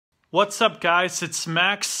What's up, guys? It's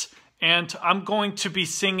Max, and I'm going to be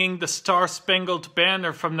singing the Star Spangled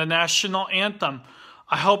Banner from the National Anthem.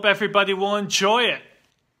 I hope everybody will enjoy it.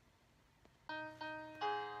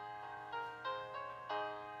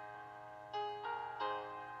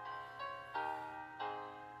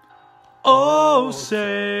 Oh,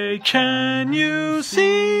 say, can you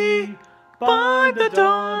see by the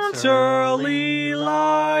dawn's early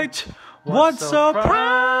light what so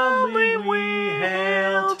proudly we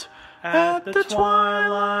hailed at the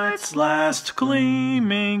twilight's last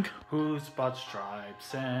gleaming, whose broad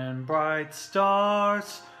stripes and bright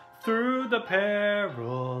stars through the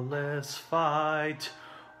perilous fight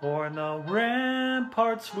o'er the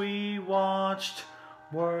ramparts we watched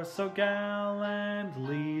were so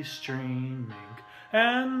gallantly streaming,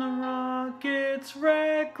 and the rockets'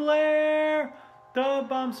 red glare, the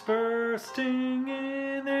bombs bursting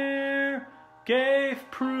in air, gave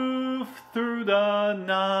proof through the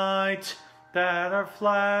night that our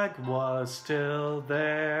flag was still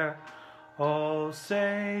there. Oh,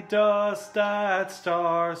 say, does that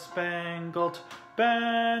star-spangled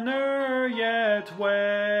banner yet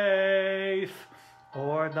wave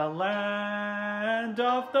o'er the land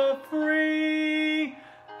of the free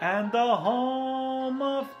and the home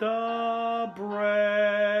of the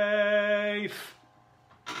brave?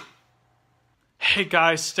 Hey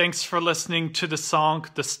guys, thanks for listening to the song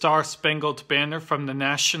The Star Spangled Banner from the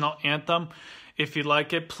National Anthem. If you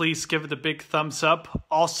like it, please give it a big thumbs up.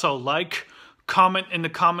 Also like, comment in the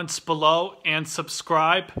comments below, and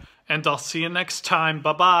subscribe. And I'll see you next time.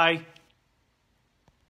 Bye-bye.